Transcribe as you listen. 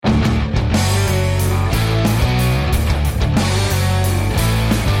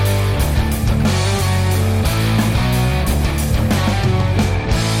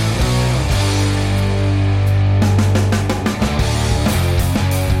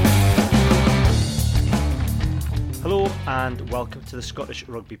and welcome to the Scottish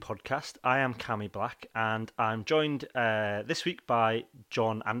Rugby Podcast. I am Cammy Black, and I'm joined this week by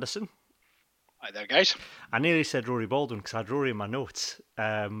John Anderson. Hi there, guys. I nearly said Rory Baldwin because I had Rory in my notes,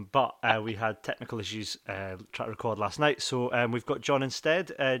 but we had technical issues trying to record last night, so we've got John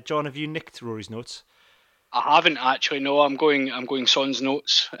instead. John, have you nicked Rory's notes? I haven't actually. No, I'm going Son's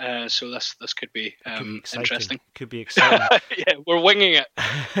notes. So this could be, interesting. Could be exciting. Yeah, we're winging it.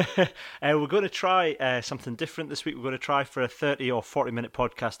 We're going to try something different this week. We're going to try for a 30 or 40 minute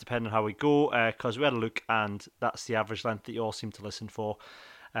podcast, depending on how we go, because we had a look, and that's the average length that you all seem to listen for.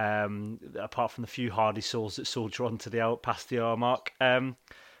 Apart from the few hardy souls that soldier on to the hour past the hour mark.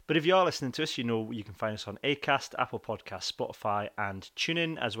 But if you are listening to us, you know you can find us on Acast, Apple Podcasts, Spotify, and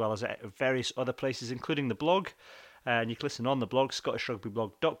TuneIn, as well as various other places, including the blog. And you can listen on the blog,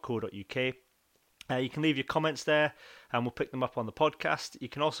 scottishrugbyblog.co.uk. You can leave your comments there, and we'll pick them up on the podcast. You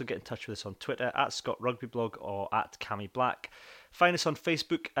can also get in touch with us on Twitter, at ScottRugbyBlog or at Cammy Black. Find us on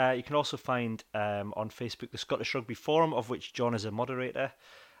Facebook. You can also find on Facebook the Scottish Rugby Forum, of which John is a moderator.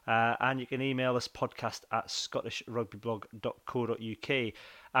 And you can email us podcast at scottishrugbyblog.co.uk.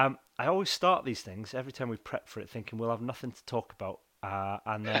 I always start these things every time we prep for it thinking we'll have nothing to talk about.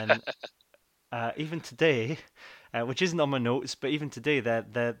 And then even today, which isn't on my notes, but even today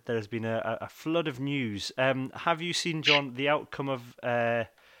there's been a flood of news. Have you seen, John, the outcome of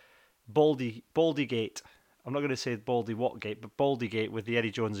Baldygate? I'm not going to say Baldy Whatgate, but Baldygate with the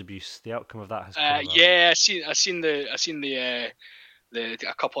Eddie Jones abuse. The outcome of that has come out. Yeah, I seen the a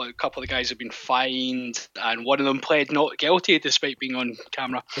couple of the guys have been fined, and one of them pled not guilty despite being on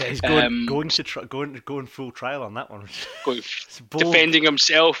camera. Yeah, he's going full trial on that one. Defending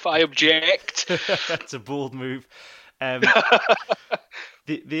himself, I object. That's a bold move.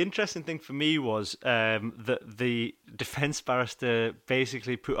 The interesting thing for me was that the defence barrister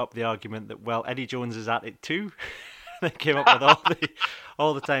basically put up the argument that, well, Eddie Jones is at it too. They came up with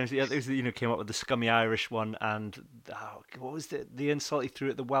all the times. Yeah, came up with the scummy Irish one, and what was the insult he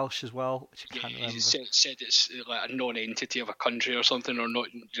threw at the Welsh as well, which I can't remember. He said it's like a non-entity of a country or something, or not.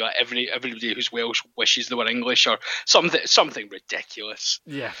 Like everybody who's Welsh wishes they were English, or something ridiculous.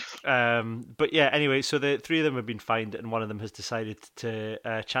 Yeah, but yeah. Anyway, so the three of them have been fined, and one of them has decided to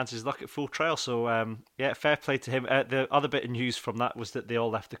chance his luck at full trial. So yeah, fair play to him. The other bit of news from that was that they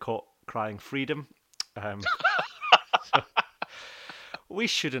all left the court crying freedom. So, we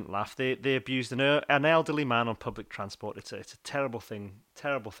shouldn't laugh. They abused an elderly man on public transport. It's a terrible thing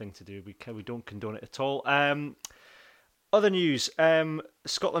to do. We don't condone it at all. Other news: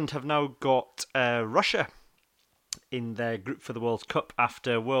 Scotland have now got Russia in their group for the World Cup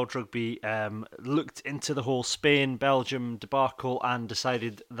after World Rugby looked into the whole Spain-Belgium debacle and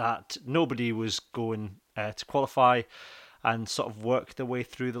decided that nobody was going to qualify, and sort of worked their way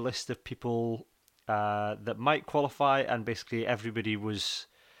through the list of people that might qualify, and basically everybody was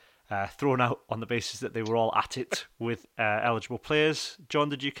thrown out on the basis that they were all at it with eligible players. John,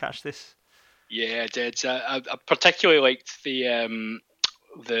 did you catch this? Yeah, I did. I particularly liked the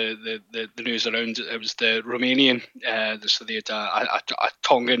news around it. It was the Romanian. So they had a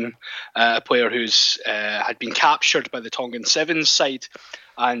Tongan player who's had been captured by the Tongan Sevens side,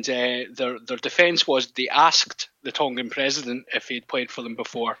 and their defence was they asked the Tongan president if he'd played for them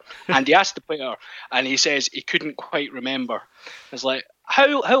before, and he asked the player, and he says he couldn't quite remember. It's like, how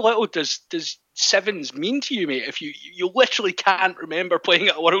little does sevens mean to you, mate? If you literally can't remember playing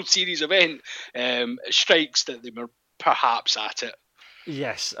at a World Series event, it strikes that they were perhaps at it.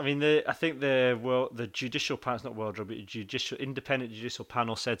 Yes, I mean I think the judicial panel, it's not World Rugby, independent judicial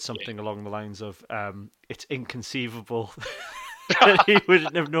panel said something along the lines of it's inconceivable that he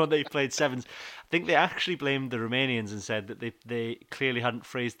wouldn't have known that he played sevens. I think they actually blamed the Romanians and said that they clearly hadn't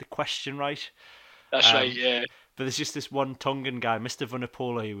phrased the question right. That's right, yeah. But there's just this one Tongan guy, Mr.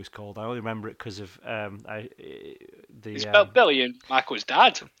 Vunipola, he was called. I only remember it because of It's Billy and Michael's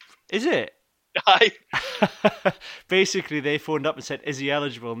dad. Is it? Aye. Basically, they phoned up and said, "Is he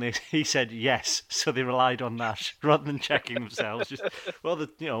eligible?" And he said yes. So they relied on that rather than checking themselves. Just Mr.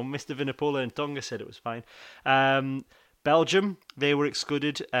 Vunipola and Tonga said it was fine. Belgium, they were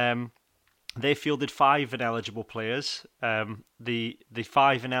excluded. They fielded 5 ineligible players. The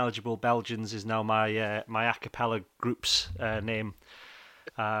 5 ineligible Belgians is now my a cappella group's name.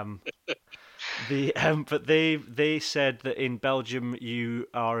 But they said that in Belgium you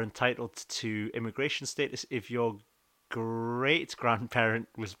are entitled to immigration status if your great grandparent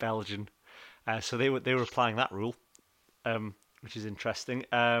was Belgian. So they were applying that rule, which is interesting.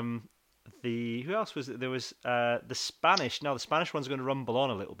 Who else was it? There was the Spanish. Now the Spanish one's going to rumble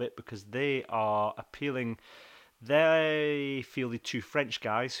on a little bit because they are appealing They fielded two French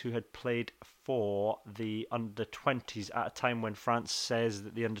guys who had played for the under-20s at a time when France says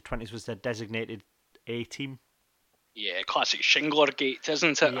that the under-20s was their designated A team. Yeah, classic Shingler gate,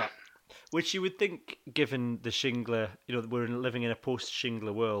 isn't it? Yeah. Which you would think, given the Shingler, we're living in a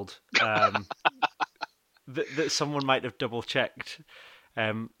post-Shingler world, that someone might have double-checked.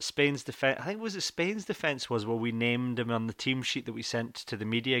 Spain's defense, I think Spain's defense was where we named him on the team sheet that we sent to the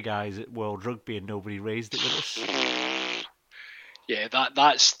media guys at World Rugby, and nobody raised it with us. Yeah,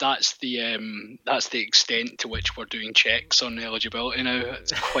 that's the extent to which we're doing checks on eligibility now.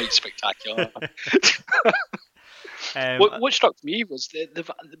 It's quite spectacular. What struck me was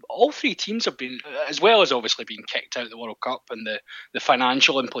all three teams have been, as well as obviously being kicked out of the World Cup and the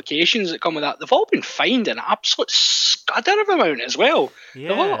financial implications that come with that, they've all been fined an absolute scudder of amount as well. Yeah.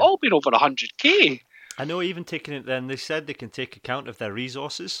 They've all been over 100k. I know, even taking it then, they said they can take account of their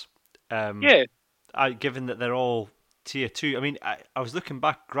resources. Yeah. Given that they're all tier 2. I mean, I was looking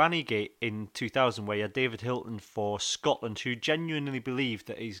back, Grannygate in 2000, where you had David Hilton for Scotland, who genuinely believed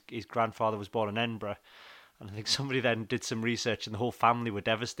that his grandfather was born in Edinburgh. And I think somebody then did some research, and the whole family were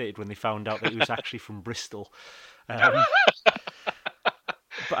devastated when they found out that he was actually from Bristol. But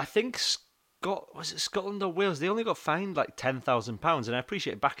I think was it Scotland or Wales? They only got fined like £10,000, and I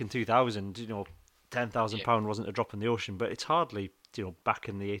appreciate back in 2000, £10,000 wasn't a drop in the ocean, but it's hardly back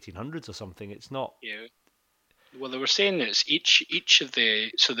in the 1800s or something. It's not. Yeah. Well, they were saying that it's each of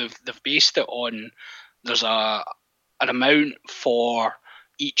the, so they've based it on, there's an amount for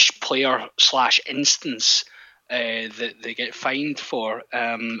each player / instance that they get fined for,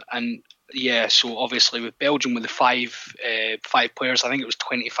 and yeah, so obviously with Belgium, with the five players, I think it was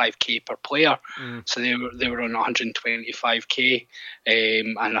 25k per player, so they were on 125k,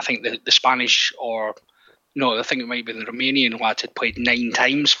 and I think the Spanish, or no, I think it might be the Romanian lad, had played 9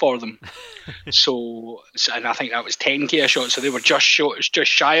 times for them. so and I think that was 10k a shot, so they were just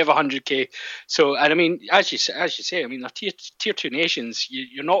shy of 100k. So, and I mean, as you say, I mean, they're tier 2 nations.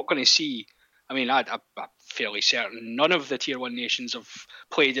 You're not going to see. I mean, I'm fairly certain none of the tier 1 nations have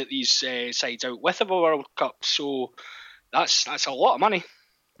played at these sides out with a World Cup. So that's a lot of money.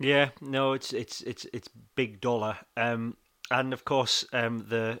 Yeah, no, it's big dollar. And of course,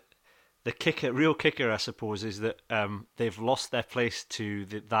 the real kicker, I suppose, is that they've lost their place to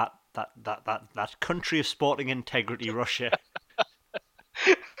that country of sporting integrity, Russia.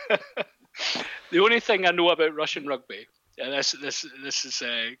 The only thing I know about Russian rugby, this is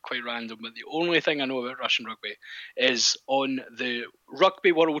quite random, but the only thing I know about Russian rugby is on the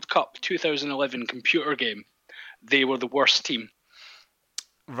Rugby World Cup 2011 computer game, they were the worst team.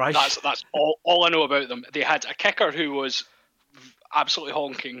 Right. That's all I know about them. They had a kicker who was absolutely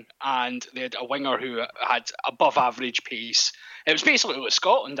honking, and they had a winger who had above average pace. It was basically like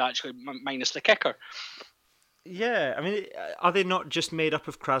Scotland, actually, minus the kicker. Yeah, I mean, are they not just made up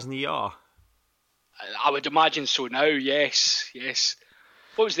of Krasnodar? I would imagine so now, yes.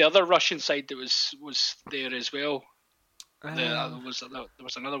 What was the other Russian side that was there as well? There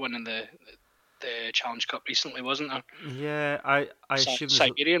was another one in the Challenge Cup recently, wasn't there? Yeah, I assume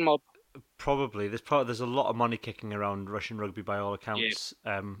Siberian mob. Probably. There's a lot of money kicking around Russian rugby by all accounts,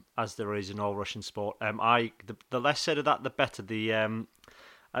 as there is in all Russian sport. The less said of that, the better.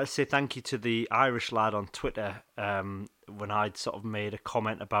 I'd say thank you to the Irish lad on Twitter when I'd sort of made a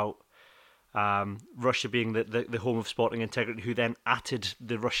comment about Russia being the home of sporting integrity, who then atted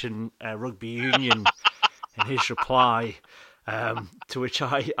the Russian rugby union in his reply. To which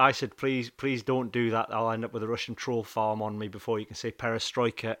I said, please don't do that. I'll end up with a Russian troll farm on me before you can say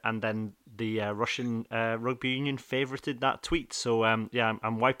perestroika. And then the Russian rugby union favorited that tweet. So yeah,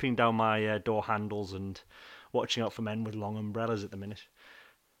 I'm wiping down my door handles and watching out for men with long umbrellas at the minute.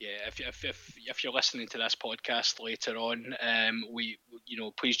 Yeah, if you're listening to this podcast later on,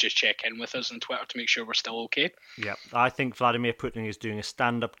 please just check in with us on Twitter to make sure we're still okay. Yeah, I think Vladimir Putin is doing a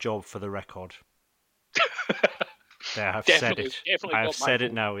stand-up job for the record. There, I've said it. I've said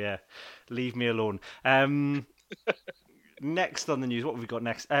it now, yeah. Leave me alone. Next on the news, what have we got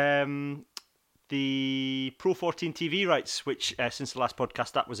next? The Pro 14 TV rights, which since the last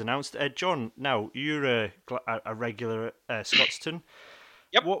podcast that was announced. John, now, you're a regular at Scotstoun.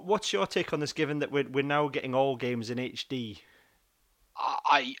 Yep. What's your take on this, given that we're now getting all games in HD?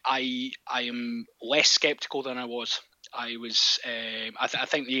 I am less sceptical than I was. I was. I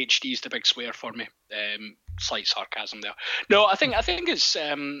think the HD is the big swear for me. Slight sarcasm there. No, I think it's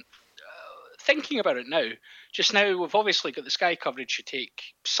thinking about it now. Just now, we've obviously got the Sky coverage to take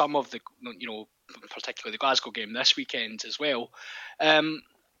some of the, particularly the Glasgow game this weekend as well. And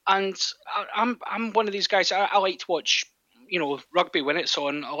I'm one of these guys. I like to watch, rugby when it's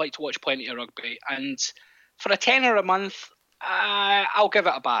on. I like to watch plenty of rugby, and for a tenner a month, I'll give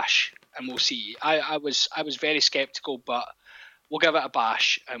it a bash and we'll see. I was very sceptical, but we'll give it a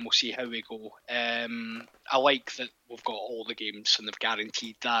bash and we'll see how we go. I like that we've got all the games and they've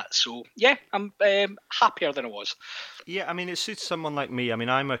guaranteed that. So yeah, I'm happier than I was. Yeah, I mean, it suits someone like me. I mean,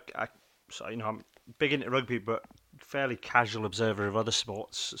 I'm big into rugby, but fairly casual observer of other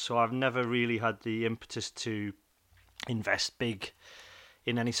sports. So I've never really had the impetus to invest big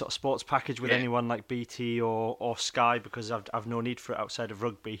in any sort of sports package with anyone like BT or Sky, because I've no need for it outside of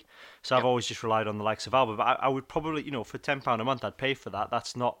rugby. So I've always just relied on the likes of Alba. But I would probably, for £10 a month, I'd pay for that.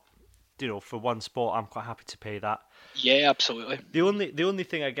 That's not, for one sport, I'm quite happy to pay that. Yeah, absolutely. The only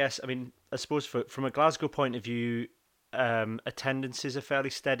thing, I guess, I mean, I suppose from a Glasgow point of view, attendances are fairly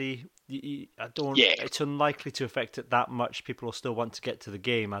steady. It's unlikely to affect it that much. People will still want to get to the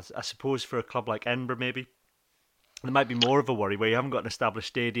game. I suppose for a club like Edinburgh, maybe there might be more of a worry where you haven't got an established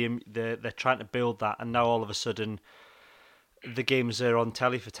stadium. They're trying to build that, and now all of a sudden the games are on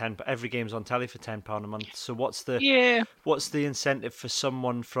telly for every game's on telly for £10 a month. So what's the incentive for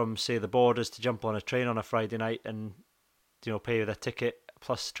someone from, say, the Borders to jump on a train on a Friday night and pay their ticket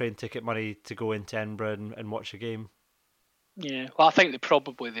plus train ticket money to go into Edinburgh and watch a game? Yeah, well, I think that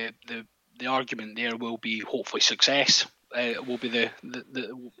probably the argument there will be hopefully success. Will be the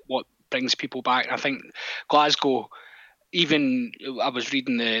what brings people back. And I think Glasgow, even I was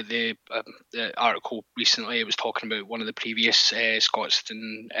reading the article recently. It was talking about one of the previous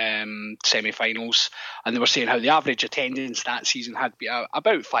Scotstoun semi-finals, and they were saying how the average attendance that season had been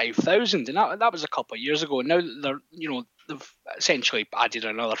about 5,000, and that was a couple of years ago. And now they've essentially added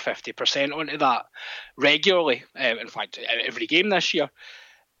another 50% onto that regularly. In fact, every game this year,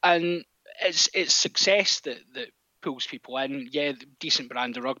 and it's success that pulls people in. Yeah, the decent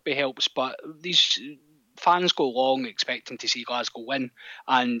brand of rugby helps, but these fans go long expecting to see Glasgow win,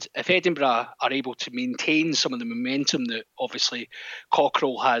 and if Edinburgh are able to maintain some of the momentum that obviously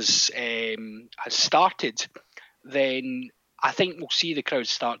Cockerell has started, then I think we'll see the crowds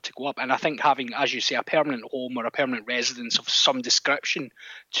start to go up. And I think having, as you say, a permanent home or a permanent residence of some description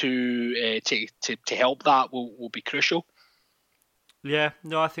to help that will be crucial. Yeah,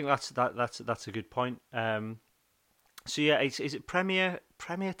 no, I think that's a good point. So yeah, is it Premier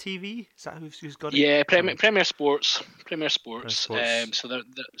TV? Is that who's got it? Yeah, Premier Sports.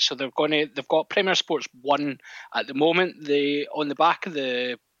 So they've got Premier Sports 1 at the moment. On the back of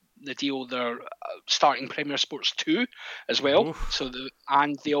the deal, they're starting Premier Sports 2 as well. Oof.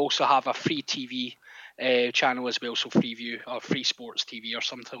 And they also have a free TV channel as well, so Freeview or Free Sports TV or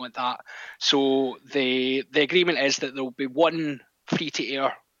something like that. So the agreement is that there will be one free to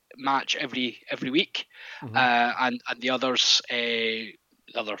air match every week, mm-hmm. And the others, the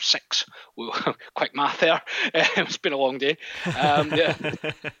other 6. Quick math there. It's been a long day.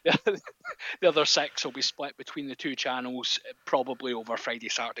 The other 6 will be split between the 2 channels, probably over Friday,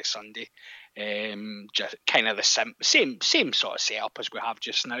 Saturday, Sunday. Just kind of the same sort of setup as we have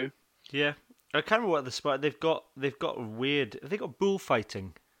just now. Yeah, I can't remember what the spot they've got. They've got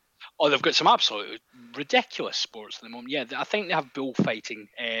bullfighting. Oh, they've got some absolutely ridiculous sports at the moment. Yeah, I think they have bullfighting.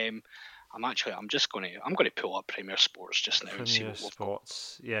 I'm going to pull up Premier Sports just now and see what we've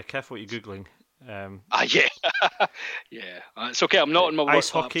got. Yeah, careful what you're googling. Yeah, yeah. It's okay. I'm not on my ice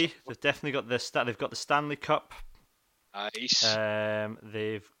hockey. They've definitely got They've got the Stanley Cup. Nice.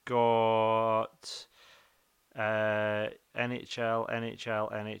 They've got NHL.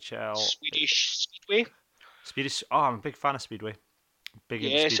 Swedish Speedway. Oh, I'm a big fan of Speedway.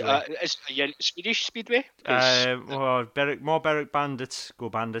 Is Swedish Speedway? More Berwick Bandits. Go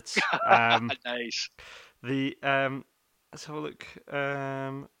Bandits. Nice. Let's have a look.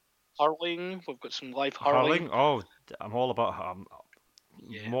 Hurling. We've got some live hurling. Oh, I'm all about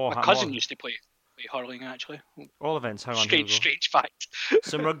my cousin used to play hurling actually. All events. Hang on. Strange fact.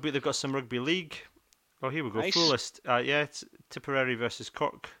 Some rugby. They've got some rugby league. Oh, here we go. Nice. Full list. It's Tipperary versus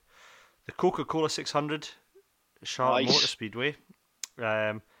Cork. The Coca-Cola 600. Charlotte Motor Speedway.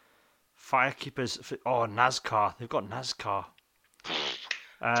 Firekeepers. NASCAR. They've got NASCAR.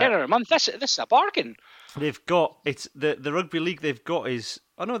 £10 a month. This is a bargain. They've got the rugby league. They've got they've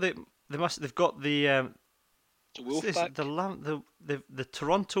got the Wolfpack. The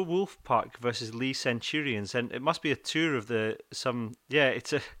Toronto Wolfpack versus Lee Centurions, and it must be a tour of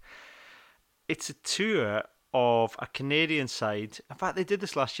it's a tour of a Canadian side. In fact, they did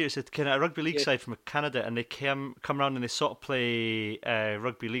this last year. It's a rugby league side from Canada, and they come around and they sort of play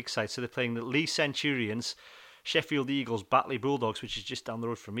rugby league side. So they're playing the Lee Centurions, Sheffield Eagles, Batley Bulldogs, which is just down the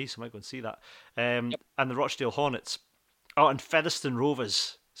road from me, so I might go and see that, and the Rochdale Hornets. Oh, and Featherstone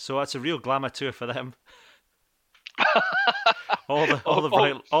Rovers. So that's a real glamour tour for them. all Oh,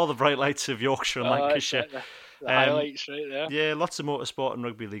 the oh, bright lights of Yorkshire and that's Lancashire. it. The Um, highlights right there. yeah, lots of motorsport and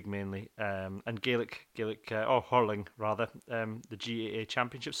rugby league mainly, and or hurling rather, the GAA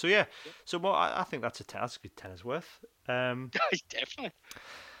Championship. So yeah, Yep. so well, I think that's a good tenner's worth. Definitely.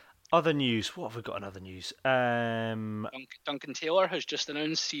 Other news. What have we got in other news? Duncan Taylor has just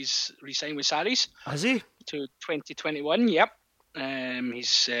announced he's re-signed with Saris Has he? to 2021. Yep.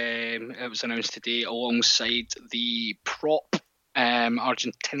 It was announced today alongside the prop,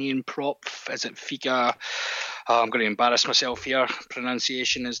 Argentinian prop. Is it Figa? Oh, I'm going to embarrass myself here.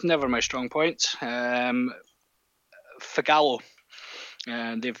 Pronunciation is never my strong point. Figallo.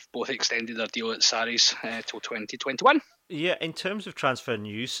 They've both extended their deal at Saris till 2021. Yeah, in terms of transfer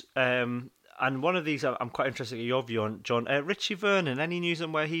news, and one of these I'm quite interested in your view on, John. Richie Vernon. Any news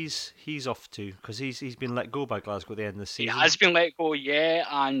on where he's off to? Because he's been let go by Glasgow at the end of the He season. has been let go, yeah,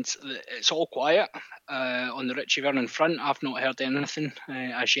 and it's all quiet on the Richie Vernon front. I've not heard anything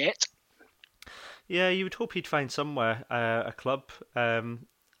as yet. Yeah, you would hope he'd find somewhere a club. I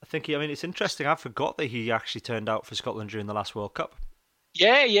think I mean, it's interesting. I forgot that he actually turned out for Scotland during the last World Cup.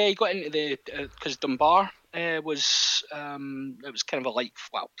 Yeah, he got into the because Dunbar was it was kind of a like,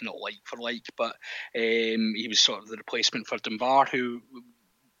 well, not like for like, but he was sort of the replacement for Dunbar, who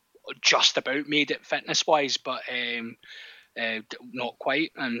just about made it fitness wise, but not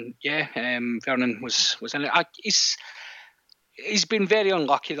quite. And yeah, Vernon was in it. He's been very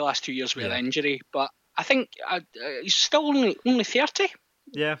unlucky the last 2 years with an injury, but I think he's still only 30.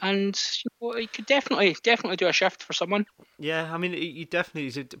 Yeah, and he could definitely do a shift for someone. Yeah, I mean,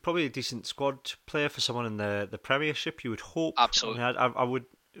 he's probably a decent squad player for someone in the Premiership. You would hope. Absolutely. I mean, I would.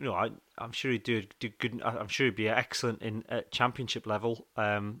 I'm sure he'd do good. I'm sure he'd be excellent at Championship level.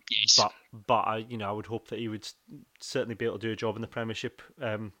 Yes. But I would hope that he would certainly be able to do a job in the Premiership.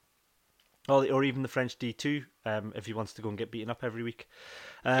 Or even the French D2, if he wants to go and get beaten up every week.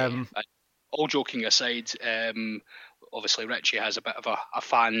 All joking aside, obviously Richie has a bit of a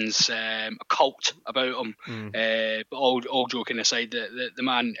fans a cult about him. But all joking aside, the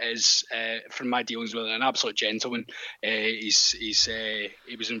man is, from my dealings with him, an absolute gentleman. He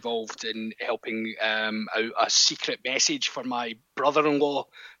was involved in helping out a secret message for my brother-in-law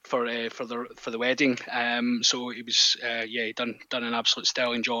for the wedding. So he was he done an absolute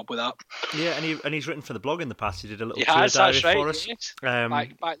sterling job with that. Yeah, and he's written for the blog in the past. He did a little tour diary right, for us. Yes.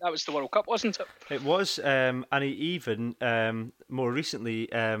 Back, that was the World Cup, wasn't it? It was, and he even more recently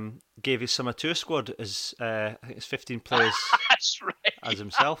gave his summer tour squad as I think it's 15 players. That's right. As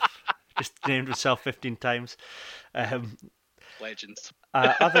himself, just named himself 15 times. Legends.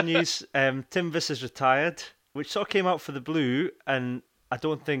 Other news: Tim Viss is retired, which sort of came out for the blue, and I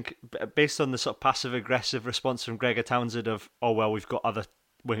don't think, based on the sort of passive aggressive response from Gregor Townsend of, oh well, we've got other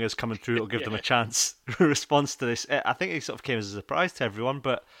wingers coming through, it'll give them a chance. Response to this, I think it sort of came as a surprise to everyone,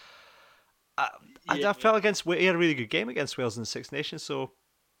 but I felt he had a really good game against Wales in the Six Nations. So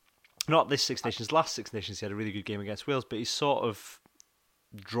not this Six Nations, last Six Nations, he had a really good game against Wales, but he's sort of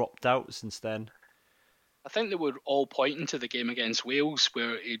dropped out since then. I think they were all pointing to the game against Wales,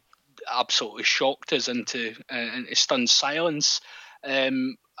 where he absolutely shocked us into stunned silence.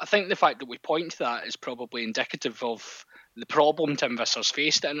 I think the fact that we point to that is probably indicative of the problem Tim Visser's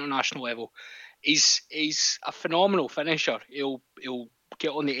faced at international level. He's a phenomenal finisher. He'll get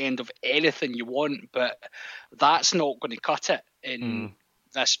on the end of anything you want, but that's not going to cut it in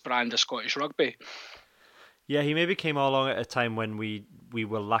this brand of Scottish rugby. Yeah, he maybe came along at a time when we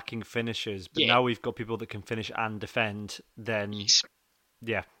were lacking finishers, but now we've got people that can finish and defend. Then,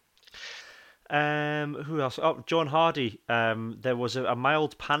 yeah. Who else? Oh, John Hardy. There was a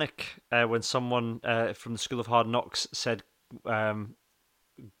mild panic when someone from the School of Hard Knocks said,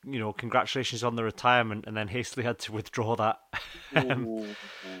 congratulations on the retirement, and then hastily had to withdraw that.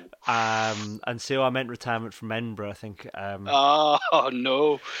 And say, I meant retirement from Edinburgh, I think. Oh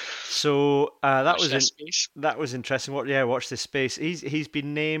no! So that was interesting. Watch this space. He's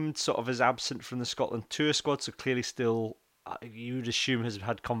been named sort of as absent from the Scotland tour squad, so clearly still, you would assume, has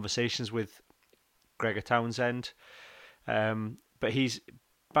had conversations with Gregor Townsend. But he's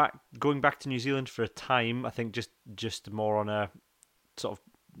going back to New Zealand for a time. I think just more on a sort of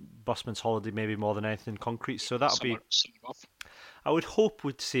busman's holiday, maybe more than anything concrete. So that'll be. I would hope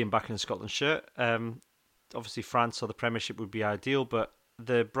we'd see him back in a Scotland shirt. Obviously, France or the Premiership would be ideal, but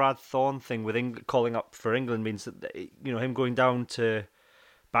the Brad Thorne thing with calling up for England means that him going down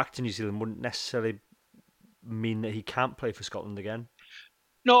back to New Zealand wouldn't necessarily mean that he can't play for Scotland again.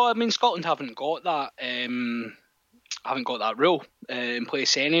 No, I mean Scotland haven't got that rule in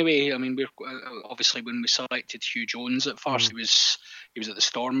place anyway. I mean, we're obviously, when we selected Hugh Jones at first, he was at the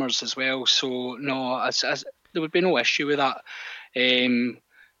Stormers as well. So no, there would be no issue with that.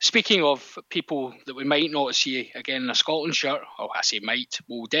 Speaking of people that we might not see again in a Scotland shirt, I say might,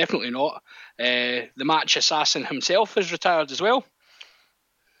 well, definitely not. The match assassin himself has retired as well.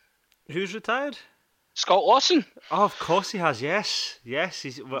 Who's retired? Scott Lawson. Oh, of course he has. Yes,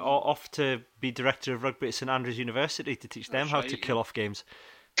 he's off to be director of rugby at St Andrews University to teach them how to kill off games.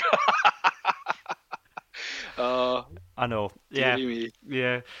 I know.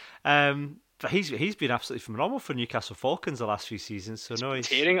 Yeah. But he's been absolutely phenomenal for Newcastle Falcons the last few seasons. So he's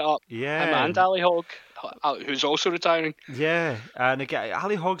tearing it up. Yeah, him and Ali Hogg, who's also retiring. Yeah, and again,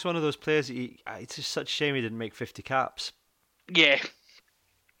 Ali Hogg's one of those players. It's just such a shame he didn't make 50 caps. Yeah.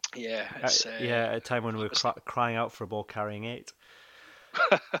 At a time when we were crying out for a ball carrying 8.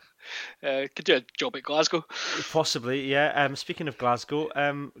 Could do a job at Glasgow. Possibly, yeah. Speaking of Glasgow,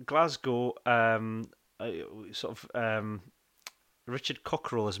 Richard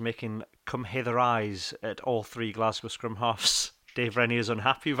Cockerell is making come hither eyes at all 3 Glasgow scrum halves. Dave Rennie is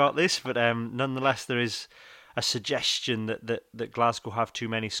unhappy about this, but nonetheless there is a suggestion that Glasgow have too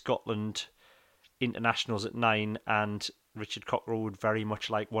many Scotland internationals at 9, and Richard Cockerell would very much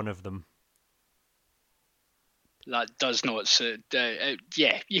like one of them. That does not suit.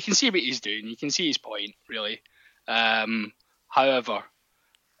 You can see what he's doing. You can see his point, really. However,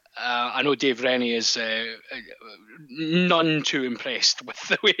 I know Dave Rennie is none too impressed with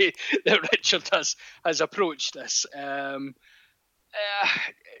the way that Richard has approached this.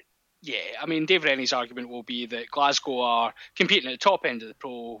 Dave Rennie's argument will be that Glasgow are competing at the top end of the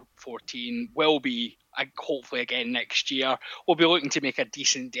Pro 14, will be hopefully again next year. We'll be looking to make a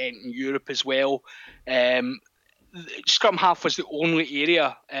decent dent in Europe as well. Scrum half was the only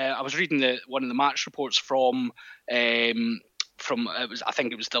area. I was reading one of the match reports from I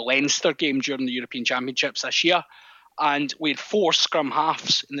think it was the Leinster game during the European Championships this year, and we had 4 scrum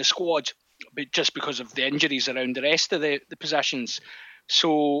halves in the squad, but just because of the injuries around the rest of the positions.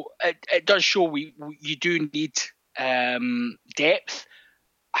 So it does show you do need depth.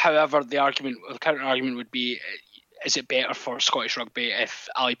 However, the counter argument would be: is it better for Scottish rugby if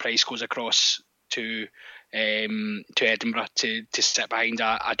Ali Price goes across to Edinburgh to sit behind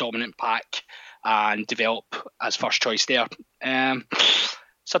a dominant pack and develop as first choice there?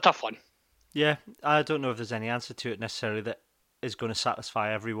 It's a tough one. Yeah, I don't know if there's any answer to it necessarily that is going to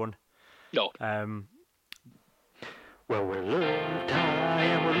satisfy everyone. No. Well, we're low tie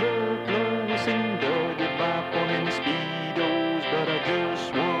and we're low close and doggy bop on in the speedos, but I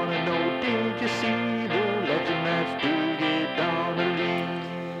just want to know, did you see the legend that's Dougie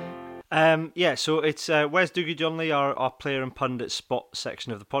Donnelly? So it's Where's Dougie Donnelly, our player and pundit spot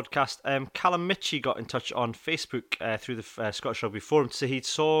section of the podcast. Callum Mitchie got in touch on Facebook through the Scottish Rugby Forum to say he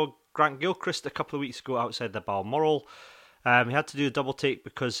saw Grant Gilchrist a couple of weeks ago outside the Balmoral. He had to do a double take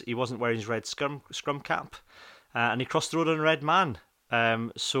because he wasn't wearing his red scrum cap. And he crossed the road on a red man.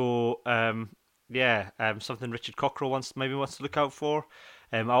 Something Richard Cockerell wants to look out for.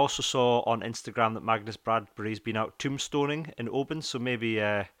 I also saw on Instagram that Magnus Bradbury's been out tombstoning in Oban, so maybe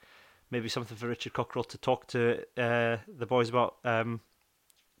something for Richard Cockerell to talk to the boys about the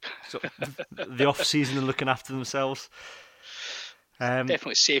off-season and looking after themselves.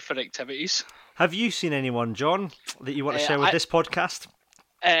 Definitely safer activities. Have you seen anyone, John, that you want to share with this podcast?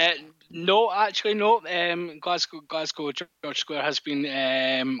 No, actually, no. Glasgow George Square has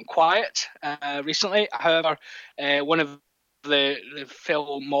been quiet recently. However, one of the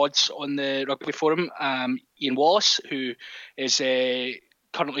fellow mods on the Rugby Forum, Ian Wallace, who is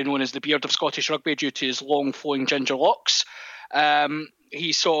currently known as the Beard of Scottish Rugby due to his long flowing ginger locks,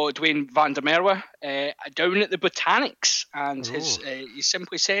 he saw Dwayne van der Merwe down at the Botanics, and he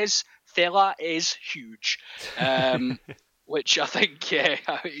simply says, "Fella is huge." Which I think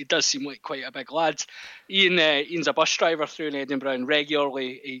he does seem like quite a big lad. Ian's a bus driver through in Edinburgh, and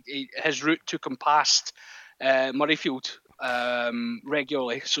regularly his route took him past Murrayfield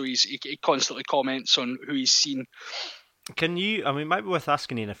regularly. So he constantly comments on who he's seen. It might be worth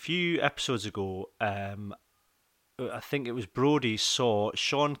asking Ian. A few episodes ago, I think it was Brody saw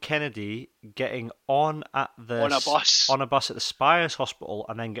Sean Kennedy getting on a bus at the Spires Hospital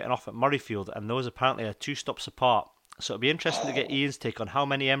and then getting off at Murrayfield, and those apparently are 2 stops apart. So it'll be interesting to get Ian's take on how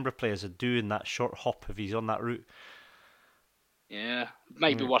many Embra players are doing that short hop if he's on that route. Yeah,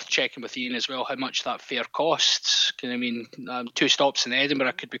 might be worth checking with Ian as well how much that fare costs. 2 stops in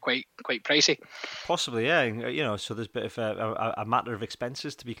Edinburgh could be quite pricey. Possibly, yeah. So there's a bit of a matter of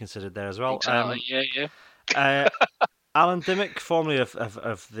expenses to be considered there as well. Exactly. Yeah. Alan Dimmock, formerly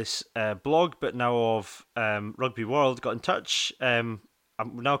of this blog, but now of Rugby World, got in touch.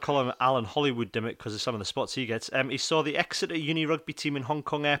 I'm now calling him Alan Hollywood Dimmick because of some of the spots he gets. He saw the Exeter Uni rugby team in Hong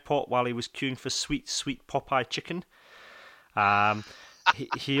Kong airport while he was queuing for sweet, sweet Popeye chicken.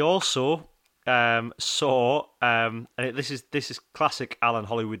 He also saw, and this is classic Alan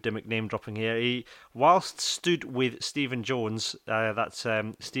Hollywood Dimmick name dropping here. He, whilst stood with Stephen Jones, that's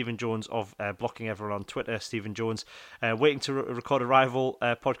Stephen Jones of Blocking Everyone on Twitter, Stephen Jones, waiting to record a rival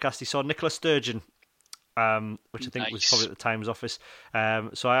podcast, he saw Nicola Sturgeon, which I think was probably at the Times office.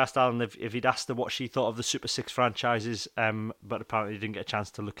 So I asked Alan if he'd asked her what she thought of the Super 6 franchises, but apparently he didn't get a chance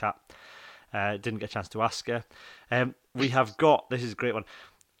to look at. Didn't get a chance to ask her. We have got, this is a great one.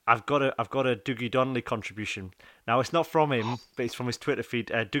 I've got a Dougie Donnelly contribution. Now it's not from him, but it's from his Twitter feed.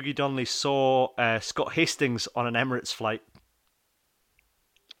 Dougie Donnelly saw Scott Hastings on an Emirates flight.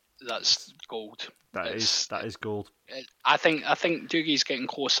 That's gold. That is gold. I think Dougie's getting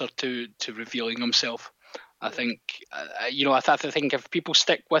closer to revealing himself. I think I think if people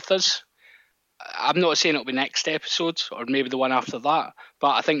stick with us, I'm not saying it'll be next episode or maybe the one after that,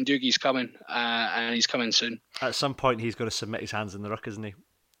 but I think Dougie's coming, and he's coming soon. At some point, he's got to submit his hands in the ruck, isn't he?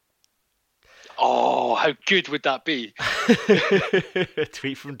 Oh, how good would that be? A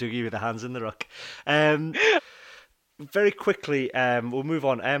tweet from Dougie with the hands in the ruck. Very quickly, we'll move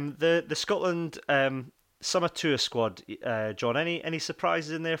on. The Scotland summer tour squad, John. Any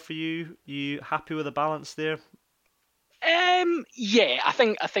surprises in there for you? You happy with the balance there? Yeah, I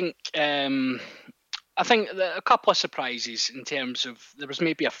think a couple of surprises in terms of there was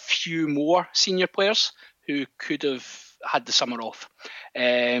maybe a few more senior players who could have had the summer off.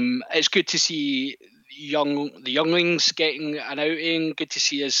 It's good to see the younglings getting an outing. Good to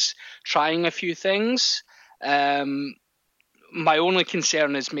see us trying a few things. My only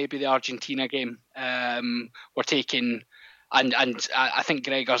concern is maybe the Argentina game. We're taking, and I think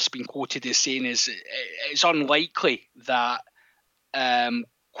Gregor's been quoted as saying it's unlikely that,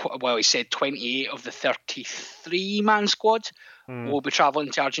 he said 28 of the 33-man squad will be travelling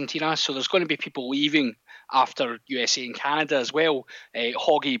to Argentina. So there's going to be people leaving after USA and Canada as well,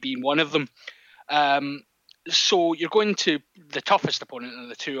 Hoggy being one of them. So you're going to the toughest opponent of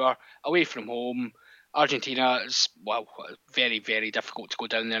the tour, away from home. Argentina is, very, very difficult to go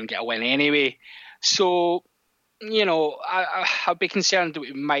down there and get a win anyway. So, I'd be concerned that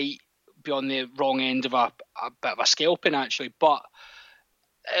we might be on the wrong end of a bit of a scalping, actually. But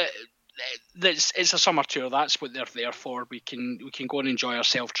it's a summer tour. That's what they're there for. We can go and enjoy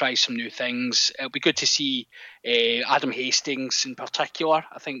ourselves, try some new things. It'll be good to see Adam Hastings in particular.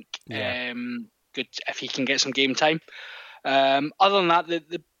 I think good if he can get some game time. Other than that,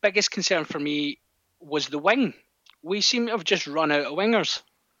 the biggest concern for me was the wing. We seem to have just run out of wingers.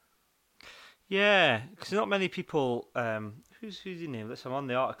 Yeah, because not many people. Who's your name? I'm on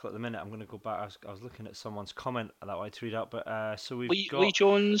the article at the minute. I'm going to go back. I was looking at someone's comment that I to read out, but so we've got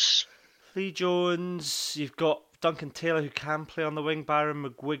Lee Jones. You've got Duncan Taylor, who can play on the wing. Byron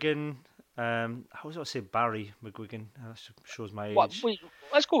McGuigan. How was I say Barry McGuigan? That shows my age.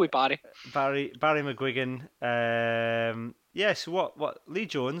 Let's go with Barry. Barry McGuigan. So what? Lee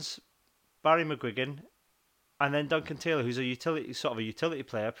Jones, Barry McGuigan, and then Duncan Taylor, who's a utility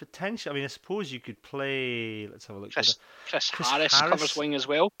player. Potentially, I mean, I suppose you could play. Let's have a look. Chris Harris covers wing as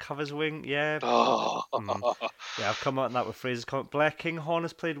well. Covers wing, yeah. Yeah, I've come out on that with Fraser's comment. Blair Kinghorn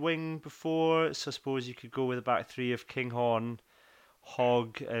has played wing before, so I suppose you could go with a back three of Kinghorn,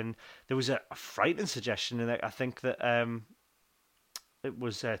 Hogg, and there was a frightening suggestion, and I think that it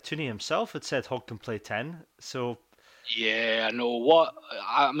was Tooney himself had said Hogg can play 10. So. Yeah, I know. What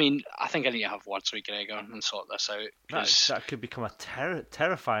I mean, I think I need to have words with Gregor and sort this out. That could become a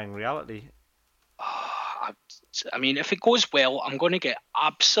terrifying reality. I mean, if it goes well, I'm going to get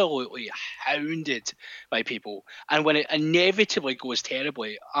absolutely hounded by people, and when it inevitably goes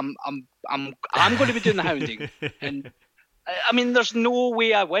terribly, I'm going to be doing the hounding. And I mean, there's no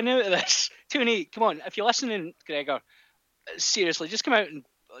way I win out of this. Tony, come on, if you're listening, Gregor, seriously, just come out and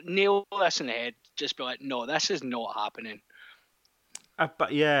nail this in the head. Just be like, no, this is not happening.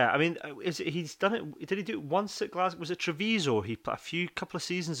 But yeah, I mean, he's done it. Did he do it once at Glasgow? Was it Treviso? Couple of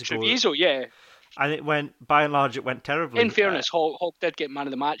seasons ago. Treviso, yeah. And it went, by and large, it went terribly. In fairness, Hogg did get man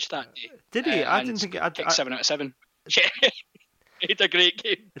of the match that day. Did he? I didn't think it. Kicked 7 out of 7. Yeah, he had a great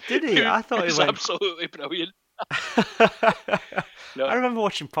game. Did he? I thought it was absolutely brilliant. No. I remember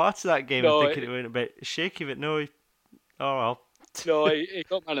watching parts of that game and thinking it went a bit shaky, but no. Oh well. No, he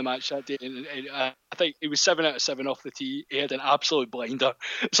got man of the match that day, and I think he was 7 out of 7 off the tee. He had an absolute blinder.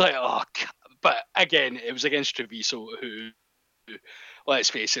 It's like, but again, it was against Treviso, who, let's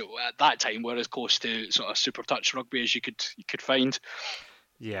face it, at that time were as close to sort of super touch rugby as you could find.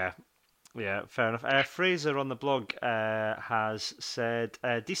 Yeah. Yeah, fair enough. Fraser on the blog has said,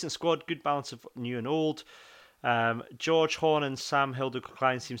 decent squad, good balance of new and old. George Horn and Sam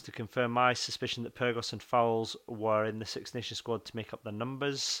Hilder-Klein seems to confirm my suspicion that Pyrgos and Fowles were in the Six Nations squad to make up the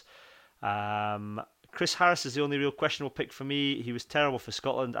numbers. Chris Harris is the only real questionable pick for me. He was terrible for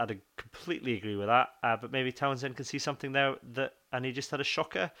Scotland. I'd completely agree with that. But maybe Townsend can see something there and he just had a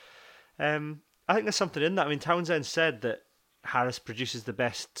shocker. I think there's something in that. I mean, Townsend said that Harris produces the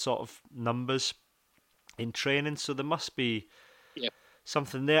best sort of numbers in training, so there must be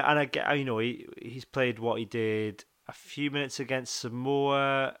something there. And I get, he's played what he did a few minutes against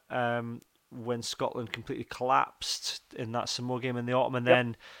Samoa when Scotland completely collapsed in that Samoa game in the autumn, and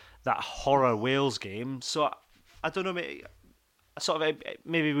then that horror Wales game. So I don't know,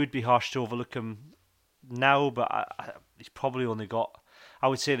 maybe it would be harsh to overlook him now, but he's probably only got, I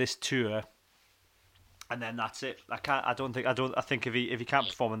would say, this tour, and then that's it. I think if he can't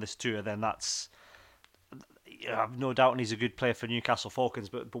perform in this tour, then that's. I have no doubt, and he's a good player for Newcastle Falcons,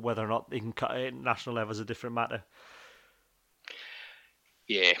 but whether or not he can cut it at national level is a different matter.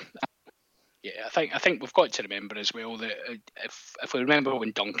 Yeah, I think we've got to remember as well that if we remember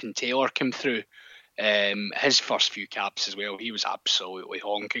when Duncan Taylor came through, his first few caps as well, he was absolutely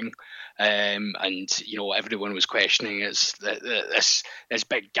honking, and everyone was questioning this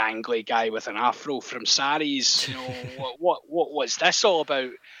big gangly guy with an afro from Sarries. What was this all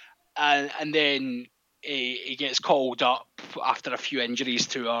about? And then he gets called up after a few injuries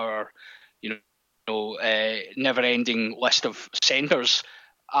to our never-ending list of centres,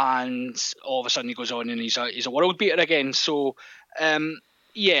 and all of a sudden he goes on and he's a world beater again. So I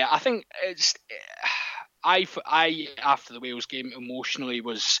think it's. I after the Wales game emotionally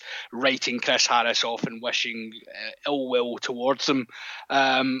was writing Chris Harris off and wishing ill will towards him,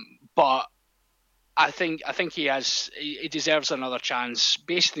 but I think he deserves another chance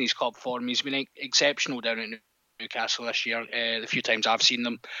based on his club form. He's been exceptional down at Newcastle this year. The few times I've seen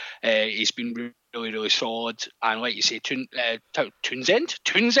them, he's been really, really solid. And like you say, Townsend.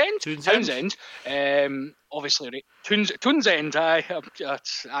 Obviously, Townsend.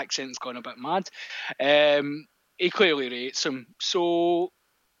 Accent's gone a bit mad. He clearly rates him. So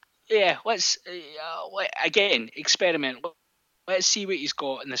yeah, let's again experiment. Let's see what he's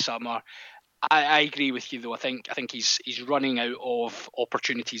got in the summer. I agree with you though. I think he's running out of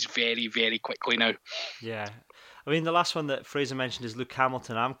opportunities very, very quickly now. Yeah, I mean the last one that Fraser mentioned is Luke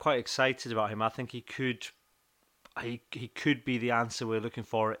Hamilton. I'm quite excited about him. I think he could be the answer we're looking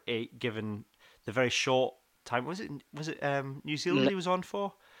for, given the very short time. Was it New Zealand he was on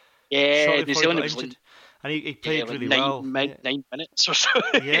for? Yeah, New Zealand was injured. And he played really 9 minutes or so.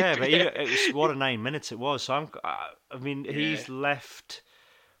 Yeah, but what a 9 minutes it was. So he's left.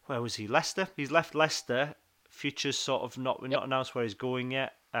 Where was he? Leicester. He's left Leicester. Future's sort of not announced where he's going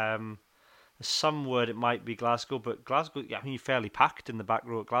yet. There's some word it might be Glasgow, but Glasgow. I mean, you're fairly packed in the back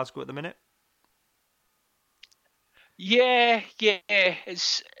row at Glasgow at the minute. Yeah.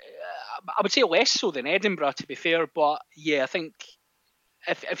 It's I would say less so than Edinburgh, to be fair. But yeah, I think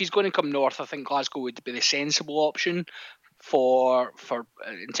if he's going to come north, I think Glasgow would be the sensible option for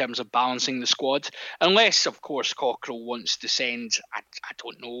in terms of balancing the squad, unless of course Cockrell wants to send I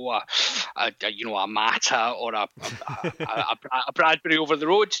don't know a Mata or a Bradbury over the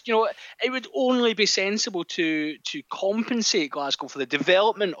road. It would only be sensible to compensate Glasgow for the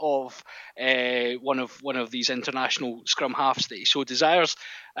development of one of these international scrum halves that he so desires.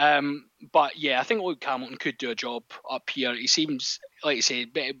 But yeah, I think Luke Hamilton could do a job up here. He seems, like you say,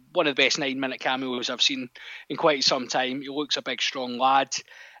 one of the best 9-minute cameos I've seen in quite some time. He looks a big, strong lad.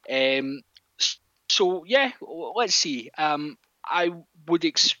 So yeah, let's see. I would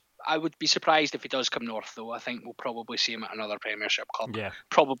be surprised if he does come north, though. I think we'll probably see him at another Premiership club. Yeah,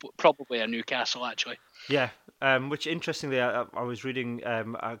 probably a Newcastle actually. Yeah, which interestingly, I was reading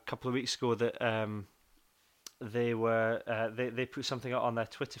a couple of weeks ago that. They put something out on their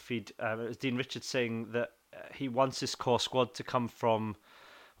Twitter feed. It was Dean Richards saying that he wants his core squad to come from.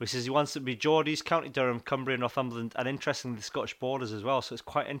 He says he wants it to be Geordies, County Durham, Cumbria, Northumberland, and interestingly the Scottish borders as well. So it's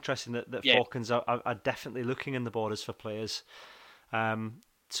quite interesting that Falcons are definitely looking in the borders for players.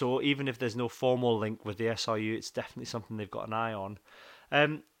 So even if there's no formal link with the SRU, it's definitely something they've got an eye on.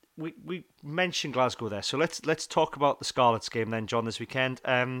 We mentioned Glasgow there, so let's talk about the Scarlets game then, John, this weekend.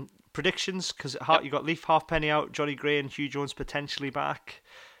 Predictions, because at Heart you got Leaf Halfpenny out, Johnny Gray and Hugh Jones potentially back.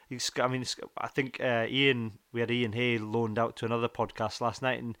 I think we had Ian Hay loaned out to another podcast last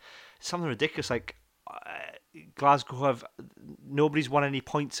night, and it's something ridiculous like Glasgow nobody's won any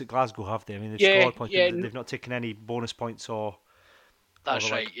points at Glasgow, have they? I mean, they've scored points, they've not taken any bonus points or. That's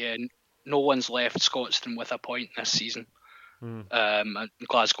right. Yeah, no one's left Scotstoun with a point this season. And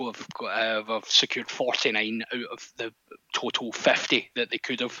Glasgow have secured 49 out of the total 50 that they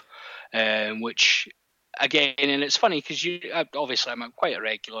could have, which again, and it's funny because obviously I'm quite a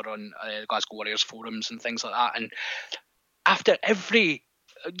regular on Glasgow Warriors forums and things like that, and after every,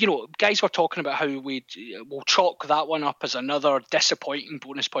 guys were talking about how we'll chalk that one up as another disappointing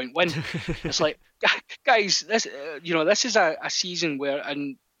bonus point win. It's like, guys, this is a season where,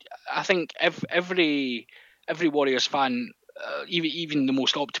 and I think every Warriors fan, even the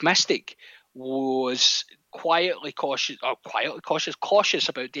most optimistic, was cautious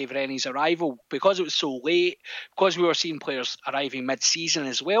about Dave Rennie's arrival because it was so late, because we were seeing players arriving mid-season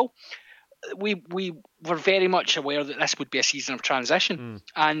as well. We were very much aware that this would be a season of transition,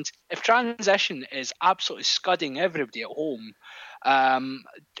 and if transition is absolutely scudding everybody at home, and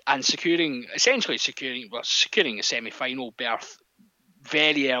securing a semi-final berth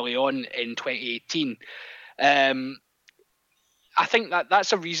very early on in 2018, I think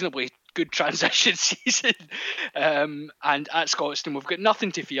that's a reasonably good transition season, and at Scotstoun we've got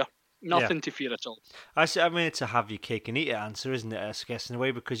nothing to fear. Nothing to fear at all. I mean, it's a have your cake and eat it answer, isn't it? I guess in a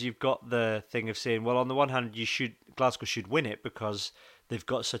way, because you've got the thing of saying, well, on the one hand, Glasgow should win it because they've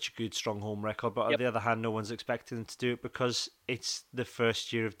got such a good strong home record, but on the other hand, no one's expecting them to do it because it's the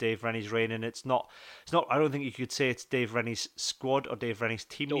first year of Dave Rennie's reign, and it's not. I don't think you could say it's Dave Rennie's squad or Dave Rennie's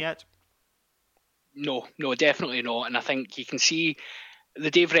team yet. No, definitely not. And I think you can see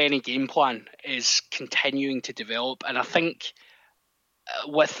the Dave Rennie game plan is continuing to develop, and I think,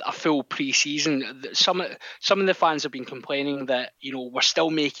 with a full pre-season, some of the fans have been complaining that we're still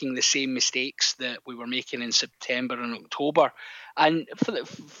making the same mistakes that we were making in September and October, and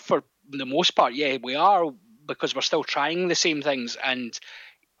for the most part, yeah, we are, because we're still trying the same things. And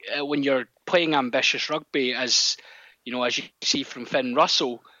when you're playing ambitious rugby, as you see from Finn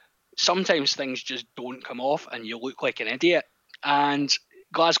Russell, sometimes things just don't come off, and you look like an idiot. And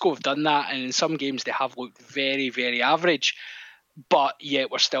Glasgow have done that, and in some games they have looked very, very average. But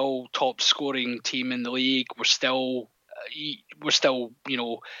yet we're still top scoring team in the league. We're still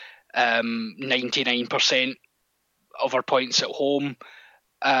 99% of our points at home.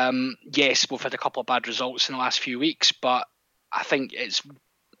 Yes, we've had a couple of bad results in the last few weeks, but I think it's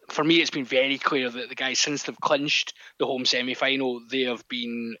been very clear that the guys, since they've clinched the home semi-final, they have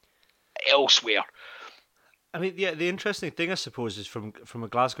been elsewhere. I mean, yeah, the interesting thing, I suppose, is from a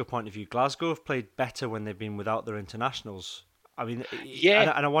Glasgow point of view, Glasgow have played better when they've been without their internationals. I mean,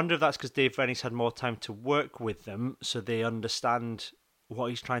 yeah, and I wonder if that's because Dave Rennie's had more time to work with them, so they understand what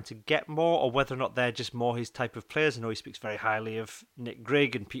he's trying to get more, or whether or not they're just more his type of players. I know he speaks very highly of Nick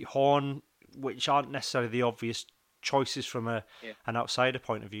Grigg and Pete Horn, which aren't necessarily the obvious choices from an outsider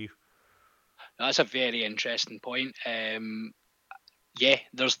point of view. That's a very interesting point. Yeah,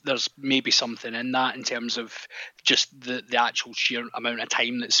 there's maybe something in that in terms of just the actual sheer amount of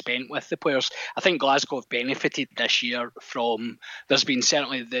time that's spent with the players. I think Glasgow have benefited this year from, there's been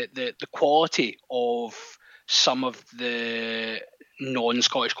certainly the quality of some of the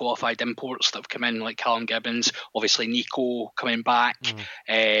non-Scottish qualified imports that have come in, like Callum Gibbons, obviously Nico coming back.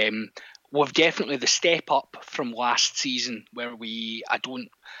 We've definitely the step up from last season, where I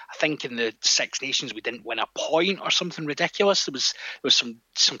think in the Six Nations we didn't win a point or something ridiculous. There was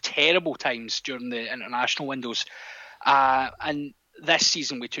some terrible times during the international windows, and this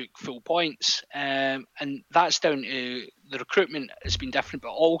season we took full points, and that's down to the recruitment has been different,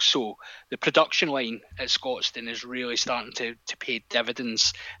 but also the production line at Scotstoun is really starting to pay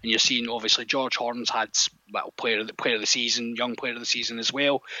dividends. And you're seeing, obviously, George Horn's had player of the season, young player of the season as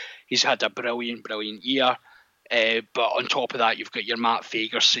well. He's had a brilliant year. But on top of that, you've got your Matt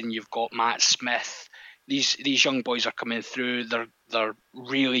Fagerson, you've got Matt Smith. These young boys are coming through. They're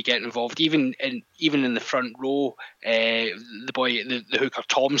really getting involved. Even in the front row, the hooker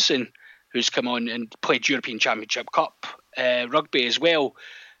Thompson, who's come on and played European Championship Cup rugby as well.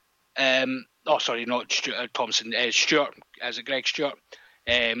 Sorry, not Stuart Thompson. Stuart, as a Greg Stewart.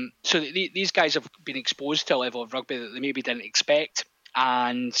 So these guys have been exposed to a level of rugby that they maybe didn't expect,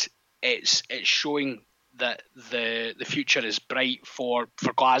 and it's showing that the future is bright for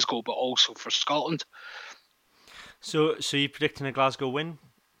Glasgow, but also for Scotland. So you predicting a Glasgow win?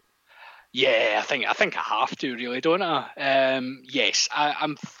 Yeah, I think I have to, really, don't I? Yes,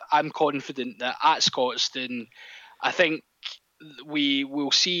 I'm confident that at Scotstoun, I think we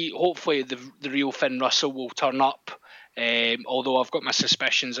will see. Hopefully, the real Finn Russell will turn up. Although I've got my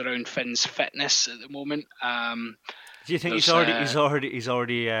suspicions around Finn's fitness at the moment. Do you think he's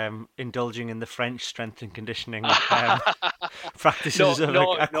already indulging in the French strength and conditioning practices of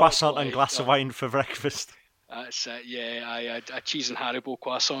a croissant and glass of wine for breakfast? That's yeah. I had a cheese and Haribo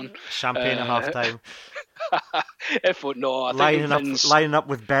croissant. Champagne at half time. If no, I think Lining up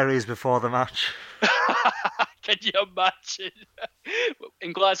with berries before the match. Can you imagine?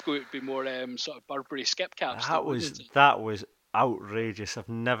 In Glasgow, it'd be more sort of Burberry skip caps. That was outrageous. I've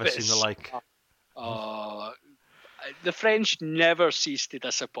never seen the like. The French never cease to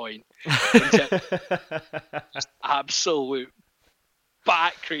disappoint. Just absolute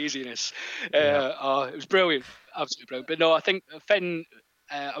bat craziness. It was brilliant, absolutely brilliant. But no, I think Finn.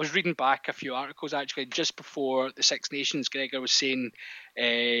 I was reading back a few articles actually just before the Six Nations. Gregor was saying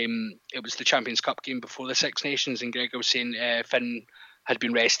it was the Champions Cup game before the Six Nations, and Gregor was saying Finn had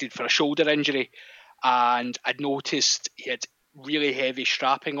been rested for a shoulder injury, and I'd noticed he had really heavy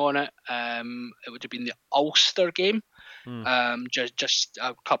strapping on it. It would have been the Ulster game. Just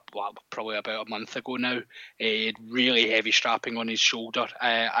a couple, probably about a month ago now. He had really heavy strapping on his shoulder,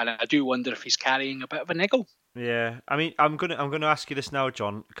 and I do wonder if he's carrying a bit of a niggle. Yeah, I mean, I'm gonna ask you this now,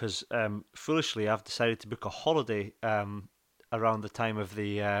 John, because foolishly I've decided to book a holiday around the time of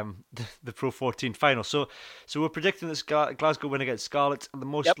the Pro 14 final. So we're predicting that Glasgow win against Scarlets. The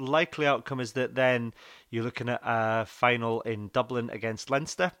most likely outcome is that then you're looking at a final in Dublin against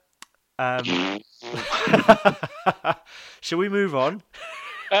Leinster. Shall we move on?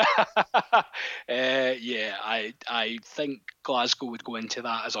 Yeah, I think Glasgow would go into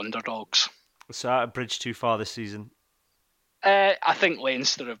that as underdogs. So a bridge too far this season? I think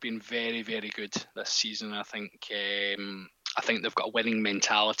Leinster have been very, very good this season. I think they've got a winning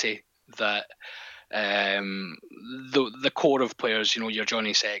mentality that the core of players, your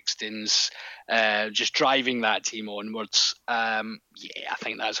Johnny Sextons, just driving that team onwards. I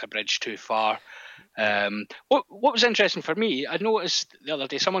think that's a bridge too far. What was interesting for me, I noticed the other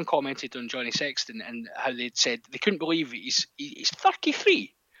day someone commented on Johnny Sexton and how they'd said they couldn't believe he's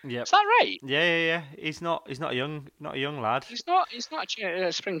 33. Yeah, is that right? Yeah. He's not a young lad. He's not a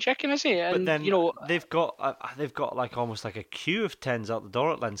spring chicken, is he? And, but then they've got like almost like a queue of tens out the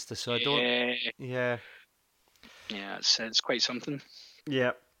door at Leinster. So I don't. Yeah, it's quite something.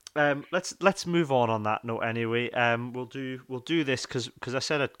 Yeah. Let's move on that note anyway. We'll do this because I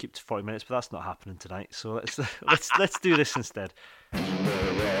said I'd keep to 40 minutes, but that's not happening tonight. So let's do this instead.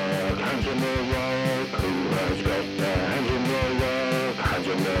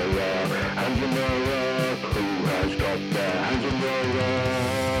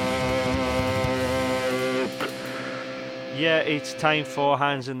 Yeah, it's time for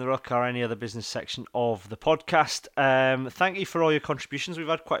Hands in the Ruck or any other business section of the podcast. Thank you for all your contributions. We've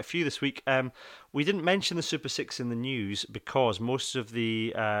had quite a few this week. We didn't mention the Super Six in the news because most of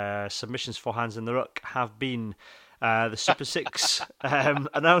the submissions for Hands in the Ruck have been the Super Six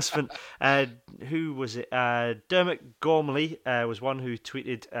announcement. Who was it? Dermot Gormley was one who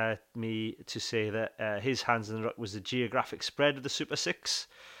tweeted me to say that his Hands in the Ruck was the geographic spread of the Super Six.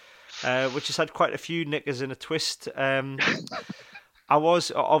 Which has had quite a few knickers in a twist. I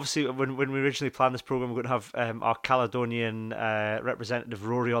was obviously when we originally planned this program, we're going to have our Caledonian representative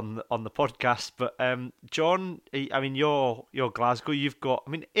Rory on the podcast. But John, I mean, you're Glasgow. You've got, I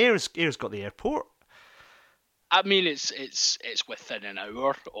mean, Ayre's got the airport. I mean, it's within an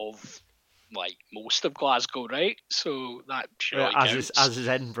hour of like most of Glasgow, right? So that surely counts. As is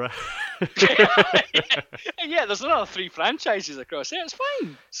Edinburgh. Yeah, there's another 3 franchises across there. It's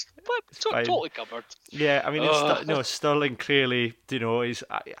fine. It's totally covered. Yeah, I mean, Stirling clearly, is.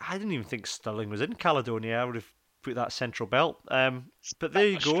 I didn't even think Stirling was in Caledonia. I would have put that central belt. But there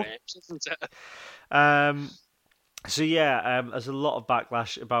you go. Stretch, isn't it? So yeah, there's a lot of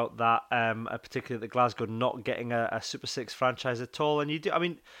backlash about that, particularly the Glasgow not getting a Super Six franchise at all. And you do, I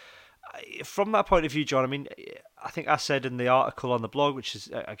mean. From that point of view, John, I mean, I think I said in the article on the blog, which is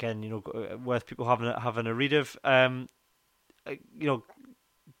again, worth people having a read of.